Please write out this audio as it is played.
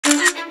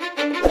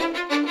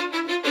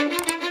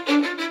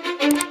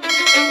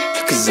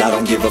Cause I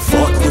don't give a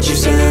fuck what you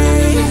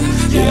say.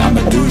 Yeah,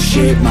 I'ma do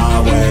shit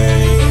my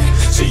way.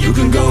 So you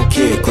can go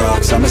kick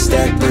rocks, I'ma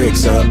stack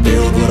bricks up,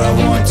 build what I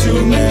want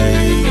to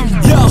make.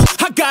 Yo,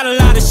 I got a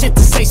lot of shit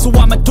to say, so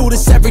I'ma do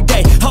this every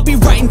day. I'll be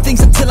writing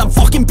things until I'm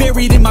fucking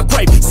buried in my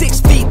grave.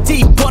 6 feet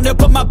deep under,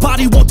 but my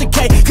body won't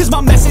decay. Cause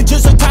my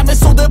messages are timeless,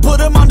 so they'll put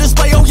them on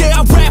display. Oh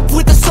yeah, I rap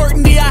with a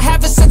certainty, I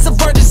have a sense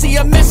of urgency.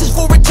 A message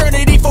for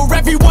eternity, for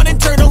everyone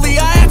internally.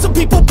 I had some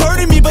people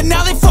burning me, but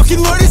now they fucking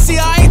learn to see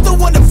I ain't the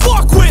one to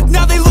fuck with,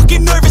 now they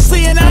looking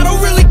nervously. And I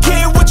don't really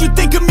care what you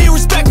think of me,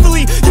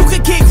 respectfully. You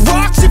can kick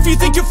rocks if you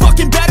think you're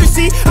fucking better,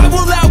 see. I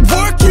will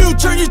outwork you,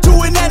 turn you to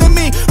an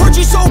enemy. Hurt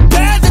you so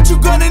bad that you're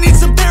gonna need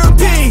some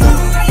therapy.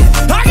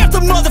 I got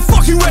the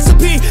motherfucking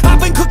recipe, I've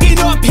been cooking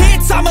up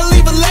hits, I'ma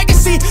leave a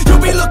legacy.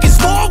 You'll be looking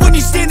small when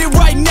you're standing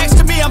right next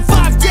to me. I'm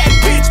 5'10",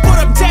 bitch, but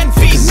I'm 10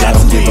 feet. Cause I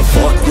don't give a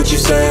fuck what you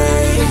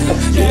say.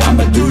 Yeah,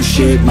 I'ma do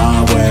shit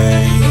my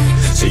way.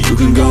 So you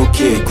can go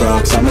kick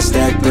rocks, I'ma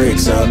stack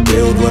bricks up,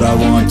 build what I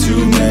want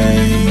to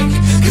make.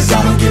 Cause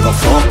I don't give a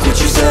fuck what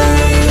you say.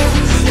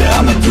 Yeah,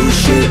 I'ma do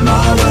shit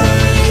my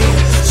way.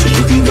 So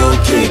you can go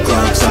kick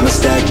rocks, I'ma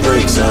stack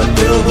bricks up,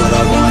 build what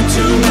I want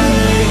to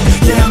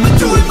make. Yeah, I'ma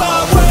do it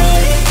my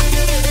way.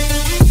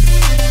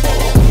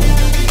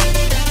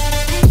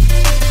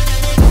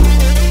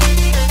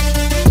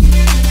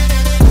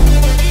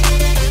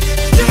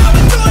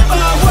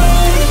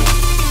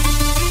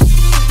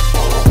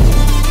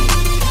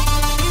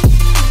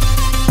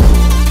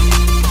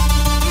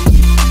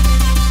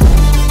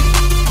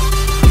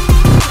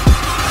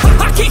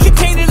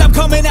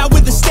 Coming out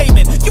with a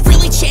statement. You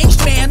really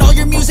changed, man, all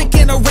your music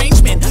and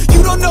arrangement.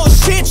 You don't know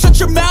shit, shut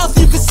your mouth,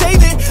 you can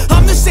save it.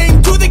 I'm the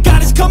same dude that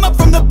got his come up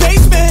from the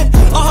basement.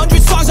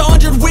 100 songs,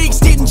 100 weeks,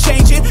 didn't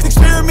change it.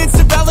 Experiments,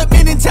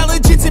 development,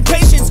 intelligence, and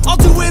patience. I'll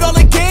do it all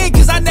again,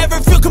 cause I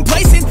never feel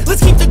complacent.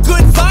 Let's keep the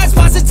good vibes,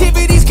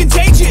 positivity's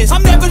contagious.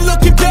 I'm never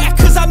looking back,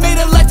 cause I made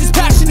a life that's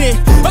passionate.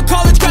 A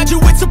college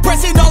graduate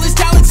suppressing all his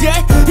talents,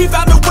 yeah. He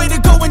found a way to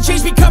go and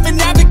change, become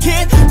an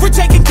advocate for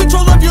taking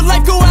control of your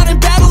life, go out and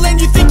battle. And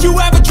you think you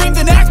have a dream,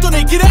 then act on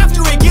it, get after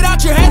it, get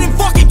out your head and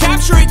fucking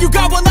capture it. You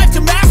got one life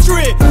to master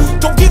it.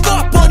 Don't give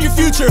up on your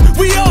future,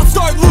 we all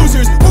start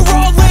losers. We're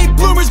all late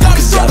bloomers,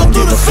 gotta struggle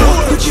through the sewer.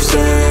 Fuck what you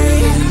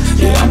say.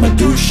 Yeah, I'ma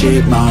do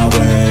shit my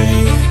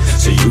way.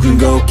 So you can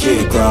go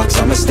kick rocks,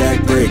 I'ma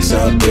stack bricks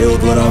up,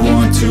 build what I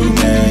want to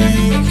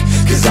make.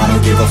 Cause I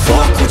don't give a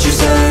fuck what you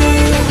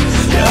say.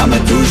 Yeah, I'ma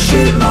do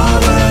shit my